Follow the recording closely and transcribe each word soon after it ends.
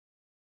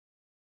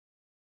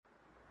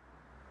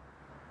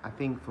I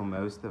think for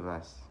most of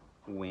us,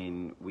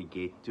 when we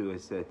get to a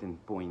certain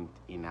point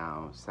in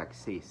our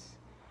success,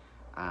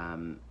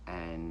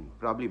 and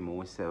probably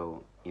more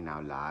so in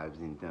our lives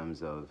in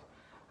terms of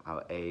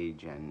our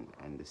age and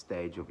the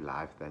stage of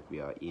life that we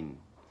are in,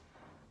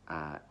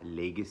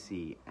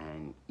 legacy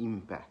and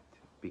impact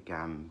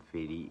become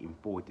very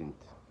important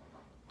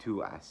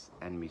to us,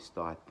 and we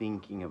start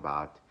thinking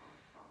about,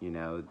 you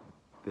know,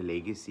 the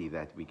legacy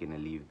that we're going to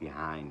leave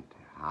behind,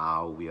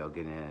 how we are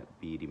going to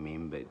be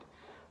remembered,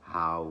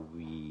 how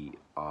we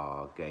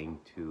are going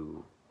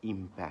to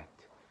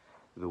impact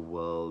the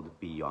world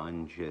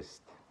beyond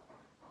just,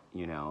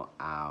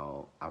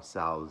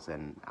 ourselves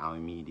and our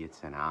immediate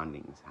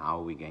surroundings,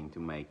 how we're going to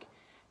make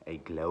a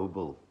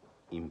global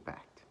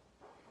impact.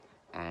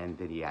 And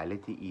the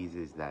reality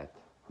is that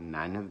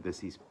none of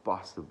this is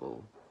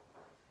possible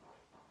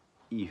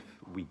if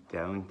we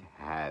don't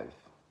have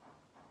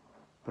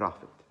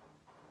profit.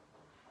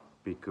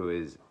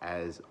 Because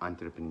as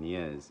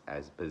entrepreneurs,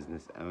 as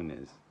business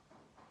owners,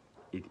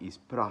 it is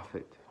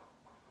profit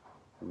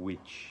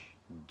which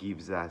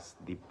gives us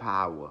the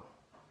power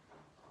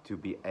to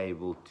be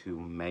able to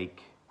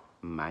make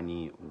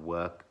money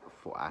work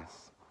for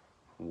us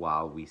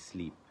while we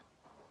sleep.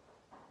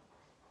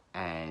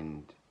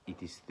 And it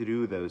is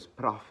through those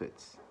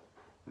profits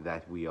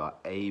that we are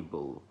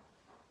able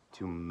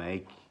to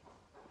make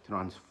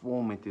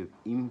transformative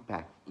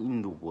impact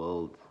in the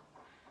world,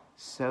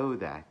 so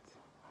that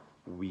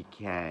we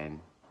can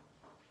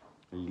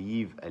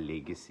leave a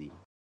legacy